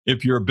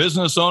If you're a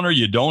business owner,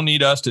 you don't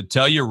need us to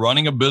tell you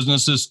running a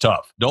business is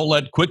tough. Don't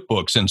let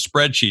QuickBooks and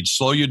spreadsheets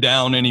slow you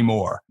down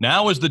anymore.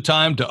 Now is the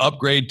time to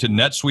upgrade to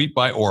NetSuite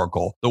by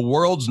Oracle, the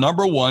world's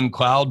 #1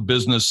 cloud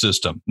business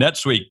system.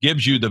 NetSuite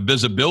gives you the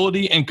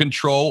visibility and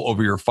control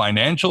over your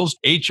financials,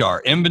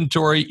 HR,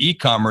 inventory,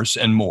 e-commerce,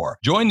 and more.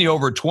 Join the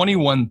over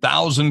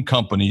 21,000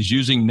 companies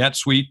using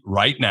NetSuite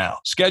right now.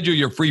 Schedule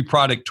your free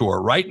product tour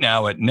right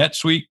now at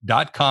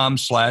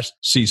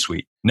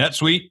netsuite.com/C-suite.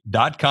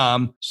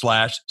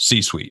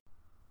 netsuite.com/C-suite.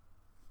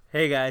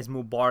 Hey guys,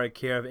 Mubarak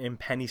here of In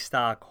Penny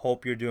Stock.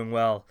 Hope you're doing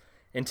well.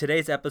 In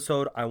today's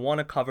episode, I want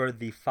to cover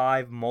the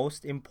 5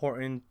 most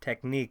important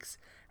techniques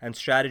and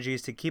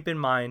strategies to keep in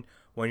mind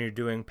when you're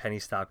doing penny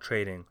stock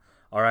trading.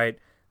 All right,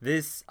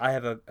 this I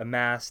have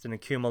amassed and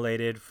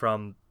accumulated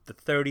from the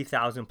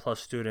 30,000 plus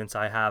students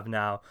I have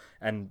now,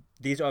 and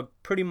these are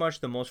pretty much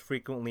the most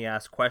frequently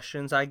asked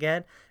questions I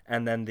get,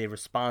 and then the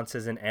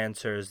responses and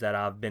answers that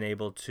I've been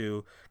able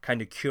to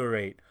kind of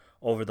curate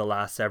over the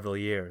last several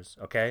years.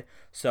 Okay,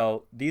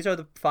 so these are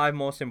the 5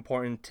 most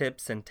important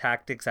tips and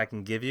tactics I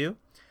can give you.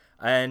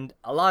 And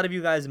a lot of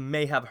you guys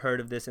may have heard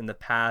of this in the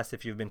past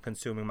if you've been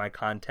consuming my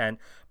content,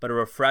 but a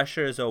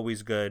refresher is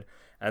always good.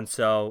 And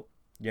so,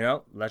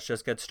 let's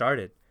just get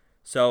started.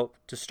 So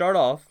to start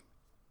off,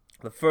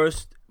 the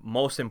first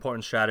most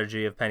important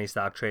strategy of penny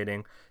stock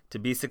trading to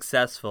be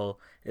successful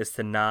is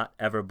to not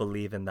ever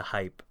believe in the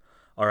hype.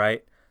 All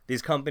right.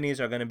 These companies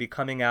are going to be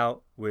coming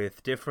out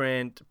with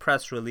different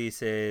press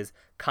releases,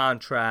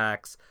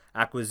 contracts,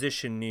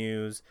 acquisition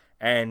news.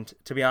 And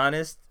to be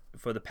honest,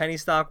 for the penny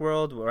stock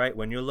world, right,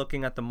 when you're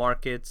looking at the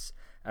markets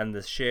and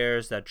the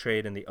shares that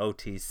trade in the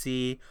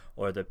OTC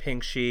or the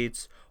pink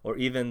sheets or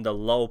even the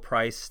low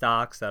price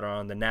stocks that are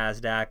on the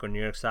NASDAQ or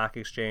New York Stock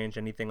Exchange,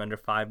 anything under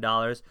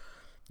 $5,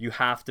 you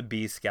have to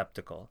be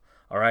skeptical.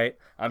 All right.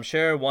 I'm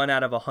sure 1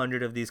 out of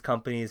 100 of these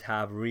companies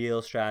have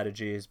real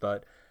strategies,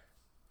 but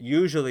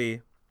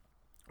usually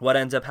what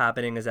ends up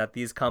happening is that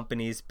these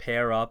companies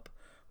pair up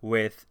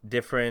with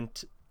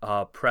different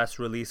press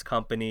release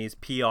companies,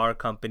 PR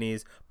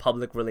companies,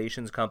 public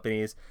relations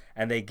companies,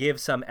 and they give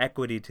some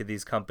equity to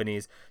these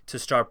companies to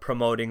start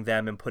promoting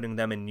them and putting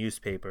them in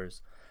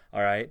newspapers.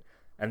 All right.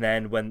 And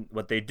then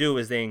what they do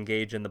is they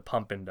engage in the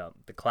pump and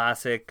dump, the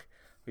classic,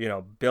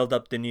 build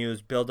up the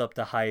news, build up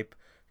the hype,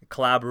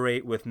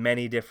 collaborate with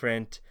many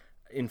different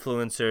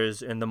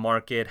influencers in the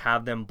market,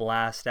 have them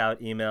blast out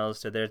emails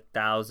to their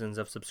thousands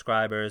of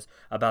subscribers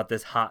about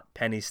this hot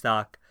penny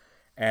stock,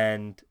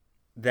 and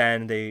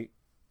then they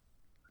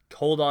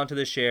hold on to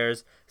the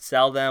shares,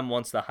 sell them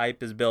once the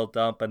hype is built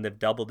up and they've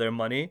doubled their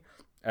money,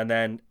 and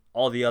then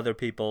all the other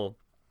people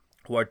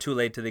who are too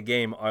late to the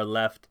game are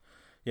left,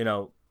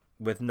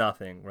 with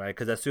nothing, right?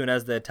 Because as soon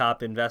as the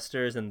top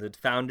investors and the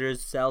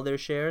founders sell their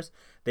shares,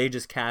 they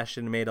just cashed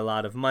and made a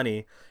lot of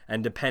money.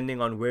 And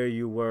depending on where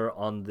you were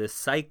on this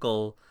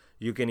cycle,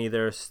 you can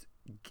either,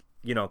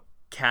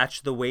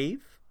 catch the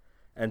wave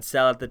and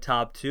sell at the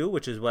top too,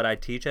 which is what I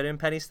teach at In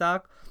Penny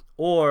Stock.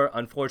 Or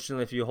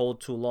unfortunately, if you hold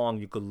too long,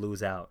 you could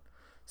lose out.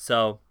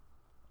 So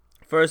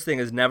first thing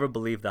is never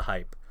believe the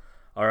hype.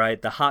 All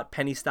right, the hot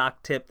penny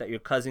stock tip that your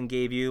cousin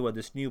gave you or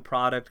this new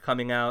product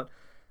coming out.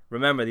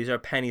 Remember, these are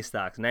penny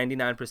stocks.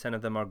 99%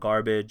 of them are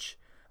garbage.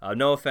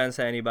 No offense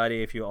to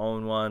anybody if you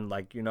own one.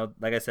 Like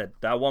I said,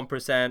 that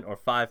 1% or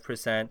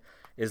 5%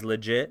 is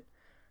legit.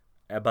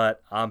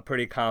 But I'm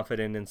pretty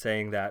confident in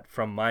saying that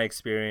from my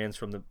experience,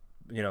 from the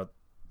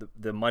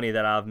money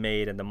that I've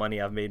made and the money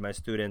I've made my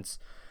students,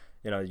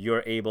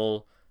 you're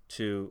able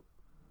to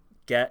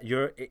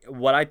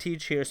what I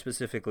teach here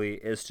specifically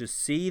is to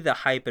see the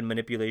hype and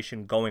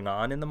manipulation going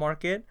on in the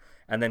market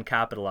and then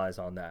capitalize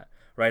on that,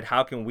 right?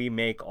 How can we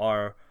make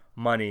our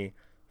money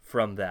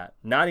from that?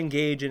 Not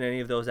engage in any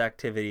of those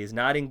activities,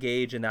 not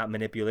engage in that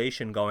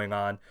manipulation going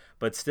on,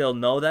 but still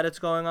know that it's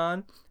going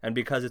on. And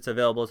because it's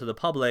available to the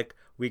public,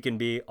 we can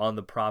be on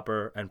the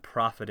proper and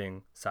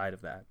profiting side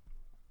of that.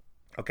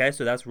 Okay,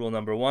 so that's rule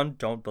number 1.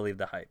 Don't believe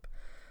the hype.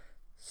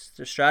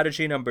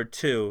 Strategy number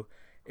 2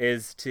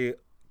 is to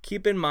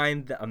keep in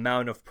mind the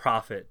amount of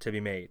profit to be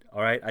made.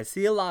 All right. I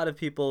see a lot of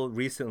people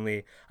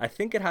recently, I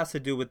think it has to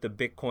do with the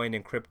Bitcoin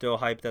and crypto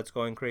hype that's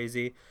going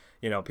crazy.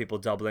 People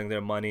doubling their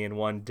money in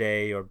one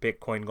day, or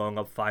Bitcoin going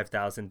up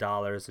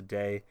 $5,000 a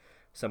day,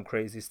 some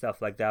crazy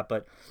stuff like that.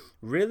 But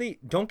really,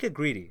 don't get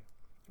greedy,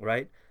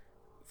 right?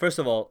 First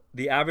of all,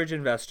 the average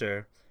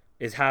investor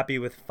is happy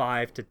with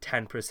 5 to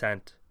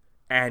 10%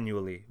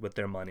 annually with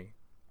their money.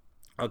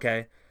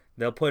 Okay?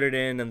 They'll put it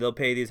in and they'll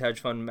pay these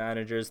hedge fund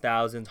managers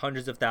thousands,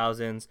 hundreds of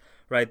thousands,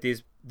 right?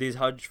 These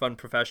hedge fund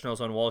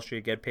professionals on Wall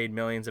Street get paid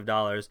millions of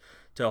dollars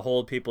to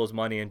hold people's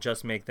money and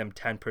just make them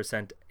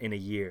 10% in a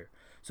year.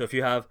 So if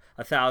you have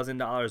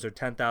 $1,000 or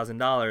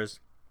 $10,000,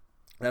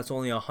 that's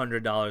only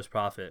 $100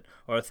 profit,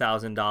 or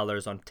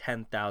 $1,000 on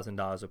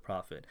 $10,000 of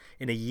profit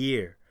in a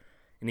year.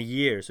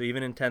 So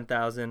even in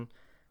 10,000,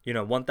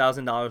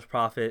 $1,000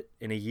 profit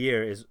in a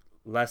year is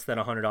less than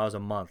 $100 a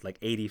month, like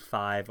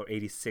 $85 or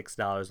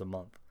 $86 a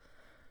month.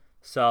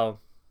 So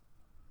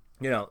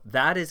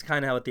That is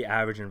kind of what the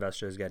average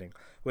investor is getting.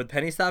 With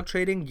penny stock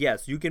trading,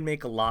 yes, you can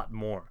make a lot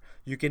more.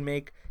 You can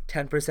make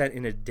 10%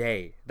 in a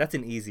day. That's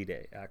an easy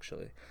day,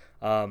 actually,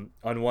 on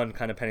one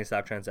kind of penny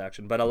stock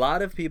transaction. But a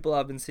lot of people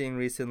I've been seeing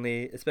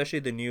recently, especially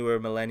the newer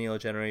millennial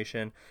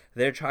generation,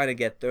 they're trying to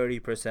get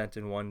 30%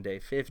 in one day,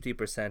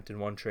 50% in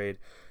one trade.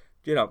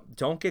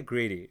 Don't get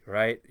greedy,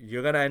 right?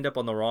 You're going to end up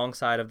on the wrong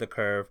side of the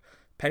curve.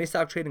 Penny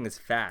stock trading is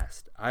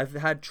fast. I've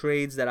had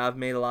trades that I've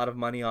made a lot of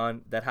money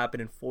on that happen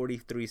in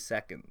 43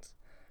 seconds,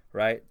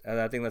 right? And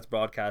I think that's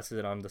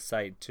broadcasted on the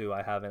site too.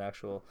 I have an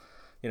actual,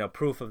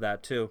 proof of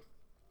that too.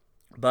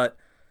 But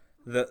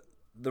the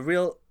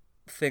real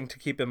thing to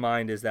keep in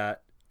mind is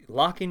that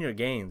lock in your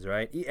gains,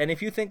 right? And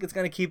if you think it's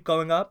going to keep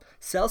going up,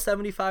 sell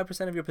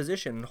 75% of your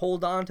position and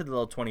hold on to the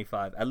little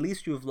 25. At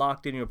least you've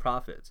locked in your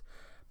profits.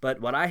 But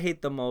what I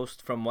hate the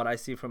most from what I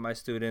see from my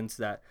students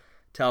that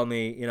tell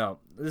me,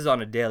 this is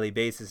on a daily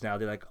basis now.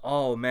 They're like,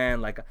 oh man,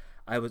 like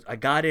I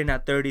got in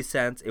at 30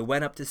 cents. It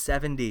went up to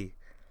 70,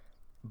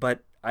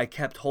 but I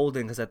kept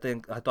holding because I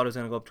thought it was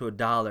going to go up to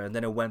 $1, and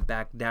then it went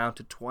back down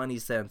to 20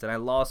 cents and I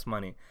lost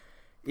money.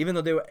 Even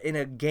though they were in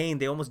a gain,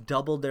 they almost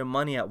doubled their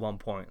money at one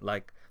point.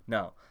 Like,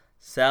 no,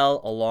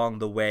 sell along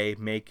the way,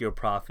 make your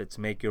profits,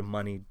 make your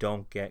money.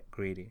 Don't get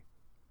greedy.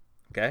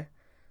 Okay.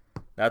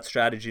 That's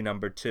strategy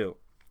number 2.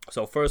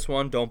 So first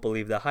one, don't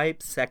believe the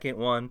hype. Second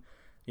one,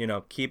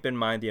 keep in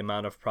mind the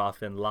amount of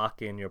profit and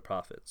lock in your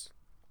profits.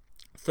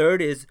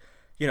 Third is,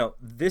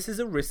 this is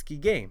a risky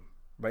game,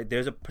 right?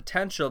 There's a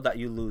potential that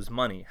you lose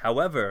money.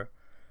 However,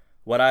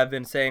 what I've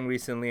been saying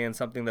recently and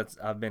something that's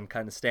I've been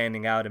kind of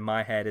standing out in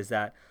my head is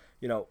that,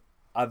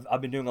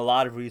 I've been doing a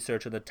lot of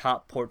research on the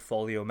top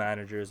portfolio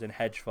managers in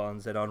hedge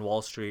funds and on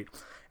Wall Street.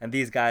 And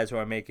these guys who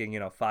are making,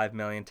 $5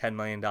 million, $10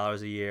 million a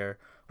year,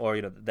 or,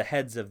 the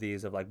heads of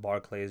these of like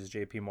Barclays,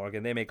 JP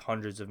Morgan, they make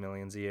hundreds of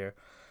millions a year.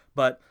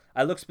 But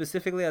I look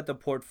specifically at the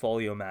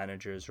portfolio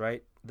managers,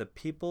 right? The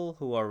people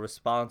who are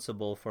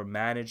responsible for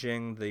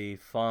managing the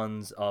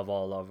funds of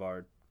all of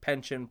our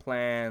pension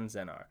plans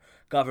and our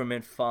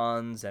government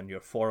funds and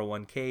your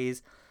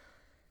 401ks.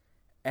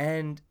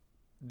 And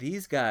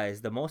these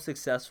guys, the most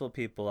successful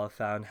people I've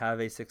found, have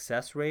a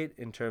success rate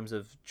in terms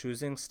of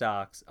choosing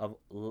stocks of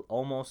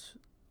almost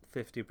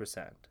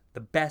 50%.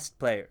 The best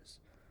players.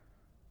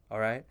 All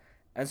right?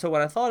 And so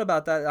when I thought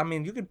about that, I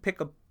mean, you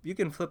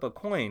can flip a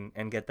coin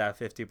and get that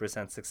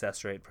 50%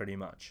 success rate pretty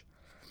much.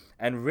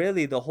 And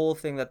really the whole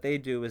thing that they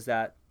do is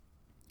that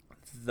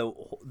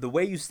the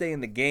way you stay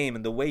in the game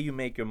and the way you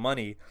make your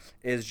money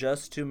is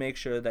just to make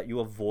sure that you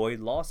avoid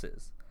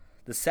losses.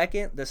 The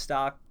second the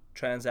stock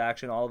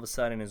transaction all of a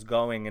sudden is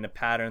going in a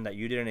pattern that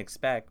you didn't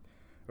expect,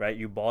 right?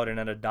 You bought it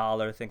at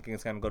 $1 thinking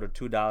it's going to go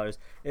to $2.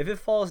 If it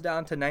falls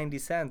down to 90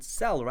 cents,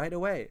 sell right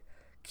away.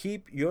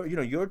 Keep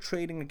your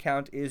trading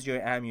account is your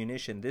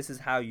ammunition. This is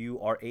how you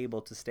are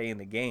able to stay in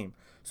the game.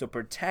 So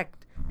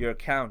protect your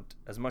account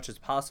as much as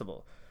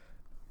possible.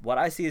 What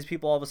I see is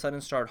people all of a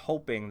sudden start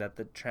hoping that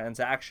the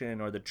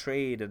transaction or the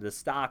trade or the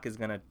stock is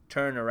going to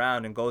turn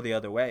around and go the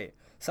other way.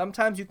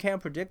 Sometimes you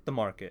can't predict the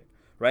market,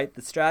 right?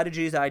 The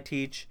strategies I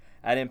teach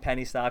at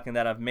Penny Stock and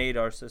that I've made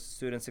our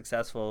students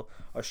successful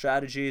are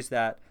strategies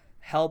that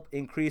help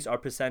increase our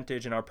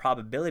percentage and our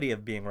probability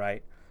of being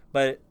right.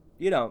 But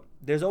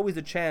there's always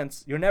a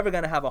chance. You're never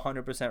going to have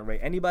 100% right.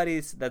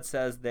 Anybody that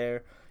says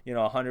they're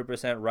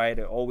 100% right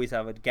or always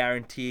have a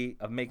guarantee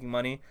of making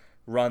money,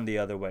 run the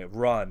other way.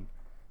 Run,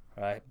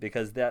 right?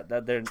 Because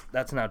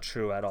that's not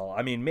true at all.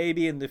 I mean,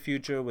 maybe in the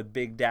future with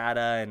big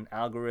data and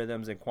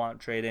algorithms and quant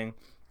trading,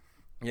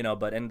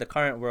 but in the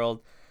current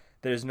world,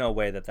 there's no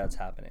way that that's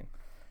happening.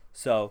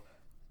 So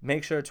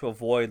make sure to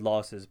avoid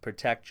losses.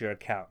 Protect your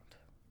account.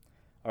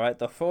 All right.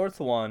 The fourth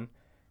one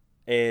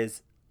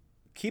is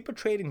keep a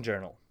trading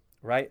journal.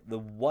 Right?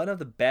 One of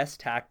the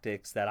best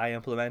tactics that I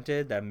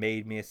implemented that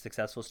made me a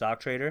successful stock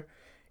trader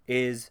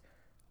is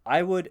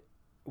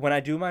when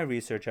I do my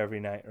research every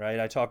night, right?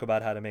 I talk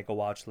about how to make a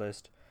watch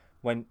list.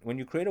 When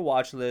you create a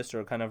watch list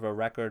or kind of a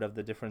record of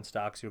the different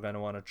stocks you're going to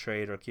want to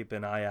trade or keep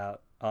an eye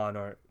out on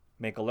or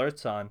make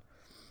alerts on,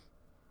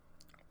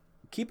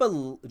 keep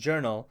a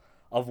journal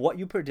of what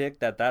you predict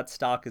that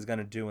stock is going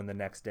to do in the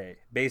next day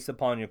based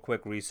upon your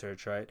quick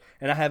research, right?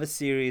 And I have a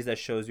series that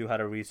shows you how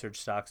to research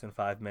stocks in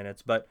 5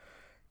 minutes, but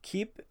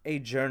keep a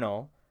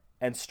journal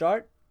and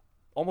start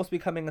almost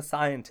becoming a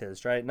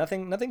scientist, right?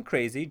 Nothing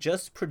crazy.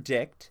 Just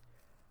predict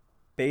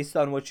based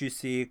on what you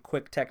see.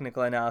 Quick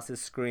technical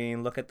analysis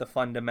screen. Look at the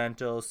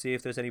fundamentals. See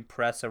if there's any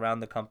press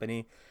around the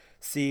company.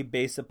 See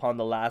based upon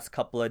the last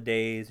couple of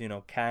days,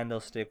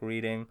 candlestick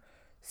reading.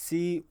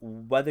 See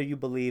whether you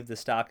believe the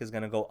stock is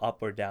going to go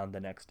up or down the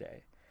next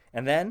day.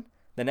 And then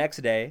the next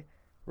day,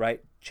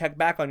 right, check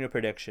back on your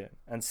prediction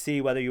and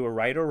see whether you were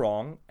right or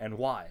wrong and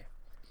why.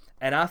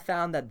 And I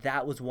found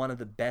that was one of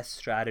the best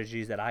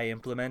strategies that I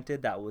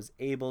implemented that was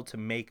able to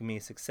make me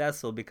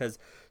successful, because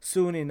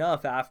soon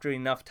enough, after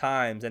enough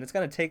times, and it's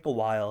going to take a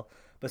while,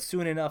 but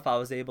soon enough I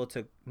was able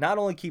to not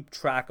only keep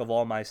track of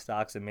all my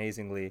stocks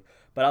amazingly,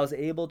 but I was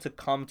able to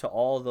come to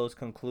all those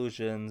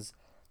conclusions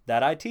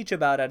that I teach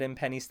about at In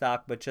Penny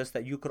Stock, but just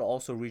that you could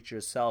also reach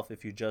yourself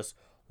if you just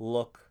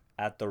look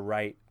at the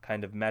right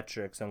kind of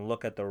metrics and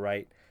look at the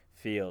right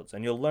fields.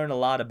 And you'll learn a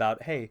lot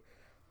about, hey,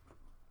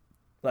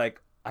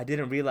 like, I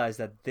didn't realize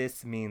that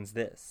this means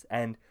this.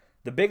 And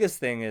the biggest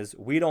thing is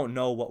we don't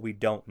know what we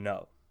don't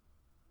know.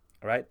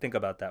 All right? Think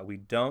about that. We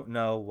don't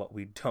know what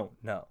we don't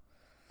know.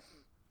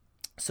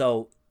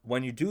 So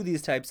when you do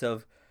these types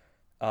of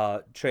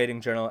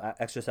trading journal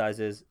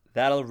exercises,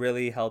 that'll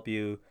really help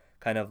you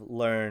kind of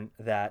learn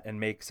that and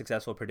make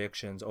successful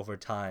predictions over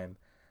time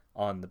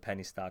on the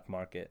penny stock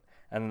market.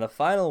 And the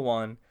final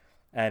one,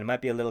 and it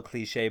might be a little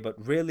cliche,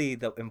 but really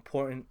the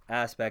important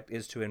aspect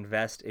is to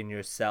invest in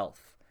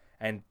yourself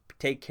and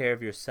take care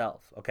of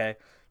yourself, okay?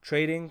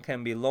 Trading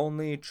can be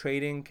lonely.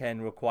 Trading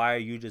can require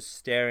you just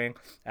staring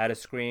at a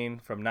screen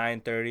from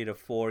 9:30 to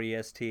 4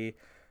 EST,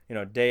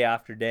 day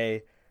after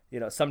day.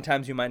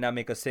 Sometimes you might not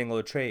make a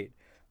single trade,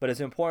 but it's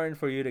important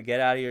for you to get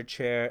out of your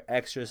chair,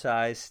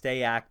 exercise,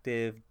 stay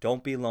active,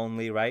 don't be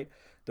lonely, right?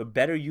 The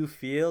better you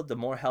feel, the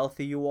more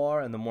healthy you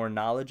are, and the more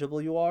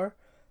knowledgeable you are,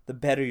 the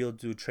better you'll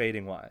do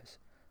trading-wise,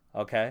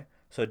 okay?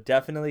 So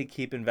definitely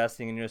keep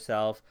investing in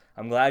yourself.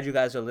 I'm glad you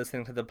guys are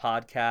listening to the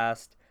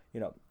podcast.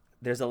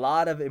 There's a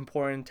lot of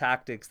important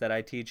tactics that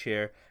I teach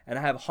here, and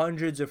I have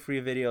hundreds of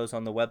free videos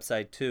on the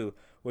website too,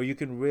 where you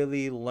can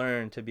really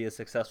learn to be a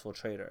successful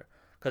trader.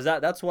 Because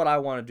that's what I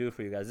want to do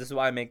for you guys. This is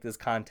why I make this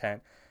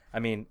content. I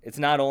mean, it's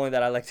not only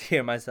that I like to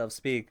hear myself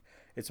speak,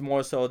 it's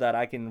more so that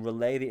I can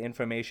relay the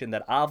information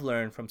that I've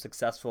learned from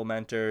successful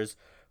mentors,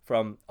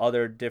 from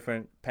other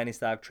different penny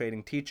stock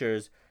trading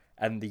teachers,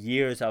 and the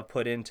years I've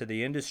put into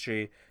the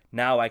industry.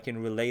 Now I can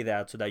relay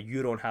that so that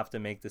you don't have to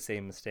make the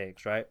same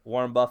mistakes, right?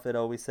 Warren Buffett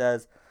always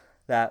says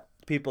that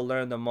people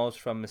learn the most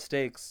from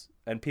mistakes,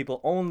 and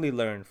people only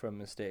learn from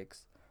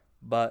mistakes.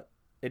 But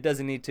it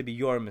doesn't need to be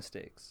your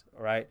mistakes,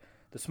 all right?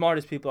 The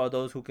smartest people are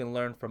those who can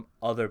learn from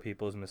other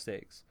people's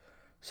mistakes.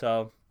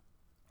 So,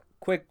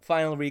 quick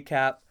final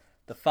recap.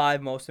 The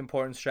 5 most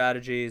important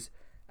strategies,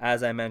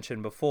 as I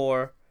mentioned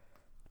before: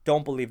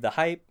 don't believe the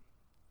hype.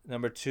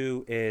 Number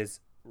 2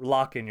 is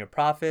lock in your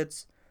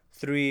profits.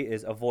 3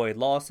 is avoid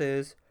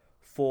losses.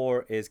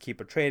 4 is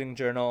keep a trading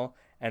journal.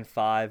 And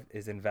 5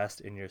 is invest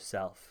in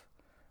yourself.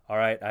 All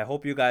right, I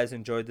hope you guys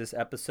enjoyed this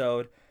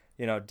episode.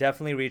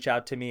 Definitely reach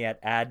out to me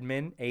at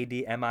admin,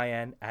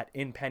 ADMIN, at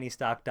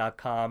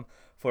inpennystock.com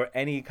for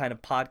any kind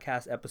of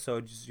podcast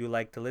episodes you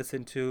like to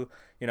listen to.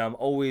 I'm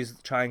always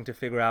trying to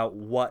figure out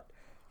what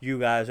you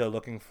guys are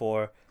looking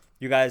for.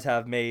 You guys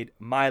have made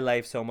my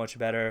life so much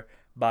better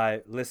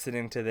by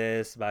listening to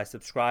this, by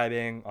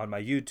subscribing on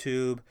my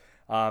YouTube,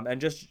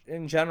 and just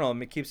in general,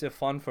 it keeps it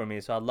fun for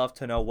me. So I'd love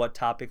to know what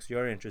topics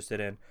you're interested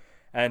in.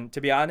 And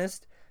to be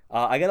honest,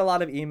 I get a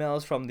lot of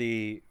emails from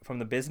the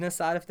business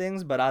side of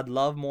things, but I'd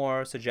love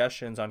more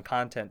suggestions on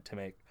content to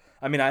make.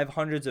 I mean, I have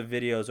hundreds of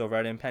videos over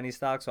at In Penny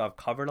Stock, so I've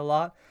covered a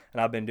lot,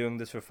 and I've been doing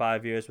this for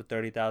 5 years with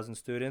 30,000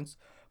 students.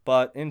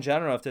 But in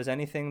general, if there's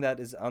anything that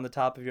is on the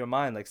top of your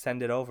mind, like,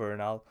 send it over,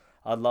 and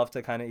I'd love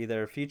to kind of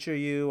either feature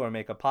you or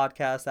make a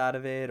podcast out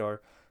of it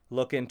or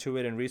look into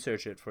it and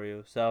research it for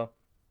you. So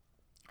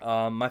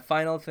my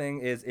final thing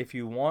is, if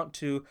you want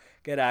to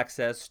get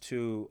access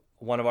to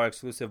one of our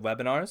exclusive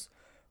webinars,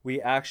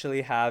 we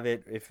actually have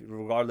it,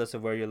 regardless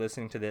of where you're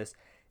listening to this.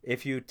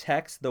 If you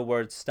text the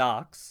word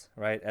stocks,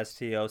 right,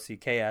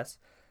 STOCKS,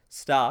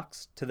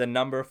 stocks, to the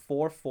number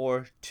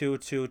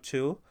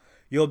 44222,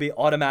 you'll be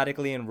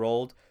automatically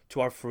enrolled to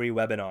our free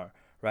webinar,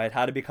 right?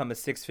 How to become a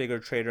 6-figure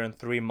trader in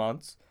 3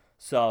 months.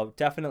 So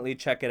definitely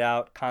check it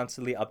out.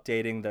 Constantly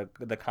updating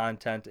the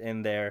content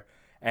in there,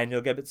 and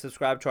you'll get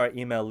subscribed to our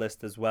email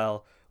list as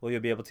well, where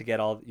you'll be able to get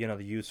all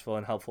the useful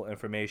and helpful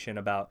information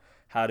about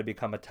how to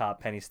become a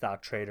top penny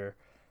stock trader.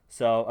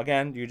 So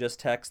again, you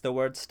just text the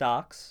word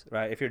stocks,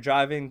 right? If you're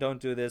driving,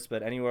 don't do this,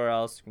 but anywhere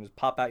else, you can just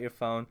pop out your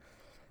phone,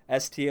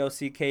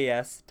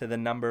 STOCKS, to the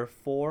number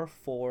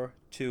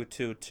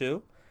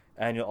 44222,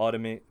 and you'll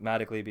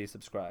automatically be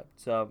subscribed.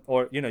 So,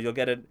 or you'll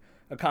get a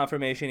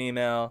confirmation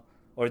email,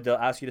 or they'll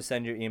ask you to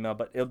send your email,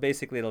 but it'll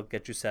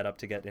get you set up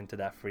to get into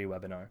that free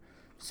webinar.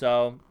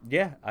 So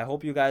yeah, I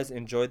hope you guys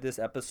enjoyed this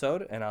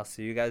episode, and I'll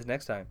see you guys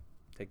next time.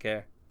 Take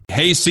care.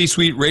 Hey,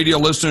 C-Suite Radio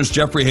listeners,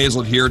 Jeffrey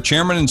Hazlett here,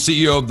 Chairman and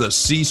CEO of the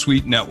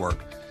C-Suite Network.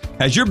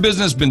 Has your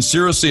business been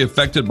seriously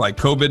affected by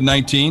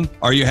COVID-19?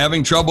 Are you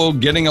having trouble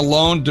getting a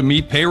loan to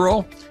meet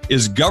payroll?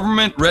 Is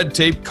government red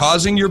tape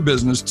causing your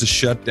business to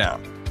shut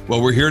down?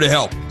 Well, we're here to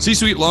help.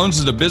 C-Suite Loans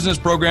is a business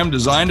program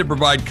designed to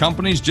provide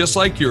companies just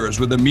like yours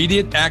with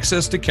immediate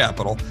access to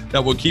capital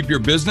that will keep your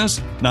business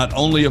not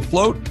only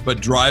afloat,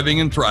 but driving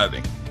and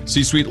thriving.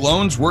 C-Suite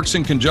Loans works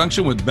in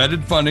conjunction with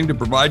vetted funding to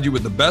provide you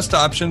with the best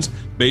options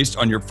based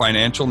on your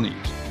financial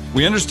needs.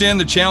 We understand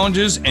the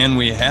challenges and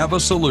we have a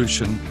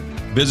solution.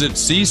 Visit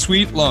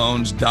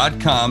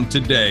csuiteloans.com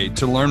today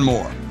to learn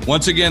more.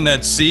 Once again,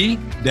 that's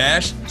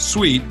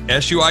C-suite,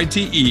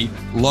 S-U-I-T-E,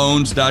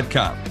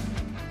 loans.com.